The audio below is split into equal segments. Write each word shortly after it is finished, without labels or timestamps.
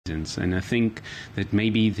And I think that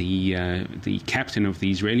maybe the captain of the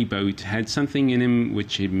Israeli boat had something in him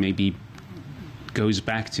which maybe goes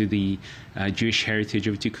back to the Jewish heritage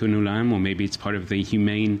of Tikkun Olam, or maybe it's part of the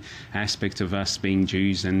humane aspect of us being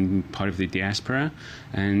Jews and part of the diaspora.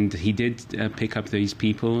 And he did pick up these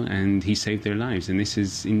people and he saved their lives. And this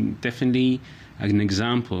is definitely an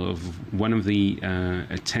example of one of the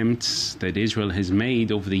attempts that Israel has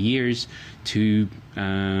made over the years to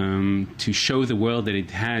show the world that it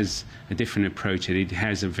has a different approach, that it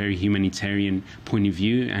has a very humanitarian point of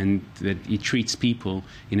view, and that it treats people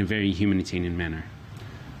in a very humanitarian manner.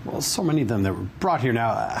 Well, so many of them that were brought here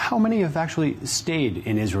now, how many have actually stayed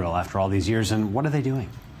in Israel after all these years, and what are they doing?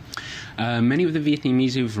 Many of the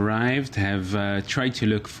Vietnamese who've arrived have tried to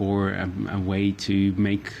look for a way to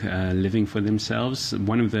make a living for themselves.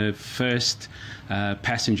 One of the first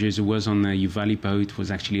passengers who was on the Yuvali boat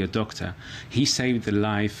was actually a doctor. He saved the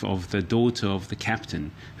life of the daughter of the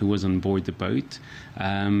captain who was on board the boat.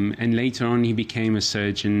 And later on he became a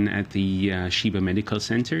surgeon at the Sheba Medical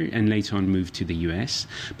Center, and later on moved to the US.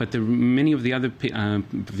 But many of the other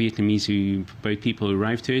Vietnamese people who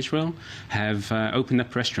arrived to Israel have opened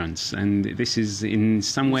up restaurants. And this is in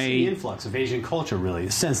some way the influx of Asian culture really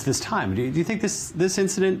since this time. Do you think this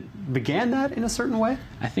incident began that in a certain way?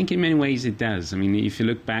 I think in many ways it does. I mean, if you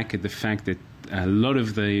look back at the fact that a lot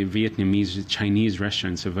of the Vietnamese, Chinese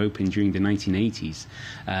restaurants have opened during the 1980s,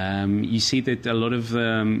 you see that a lot of,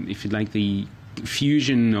 if you like, the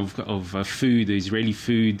fusion of food, the Israeli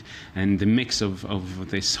food, and the mix of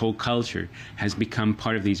this whole culture has become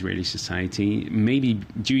part of the Israeli society, maybe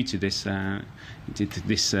due to this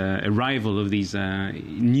arrival of these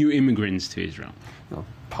new immigrants to Israel. Well,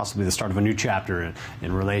 possibly the start of a new chapter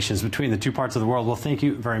in relations between the two parts of the world. Well, thank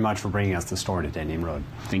you very much for bringing us the story today, Nimrod.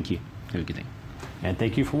 Thank you. Have a good day. And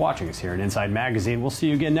thank you for watching us here at Inside Magazine. We'll see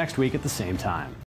you again next week at the same time.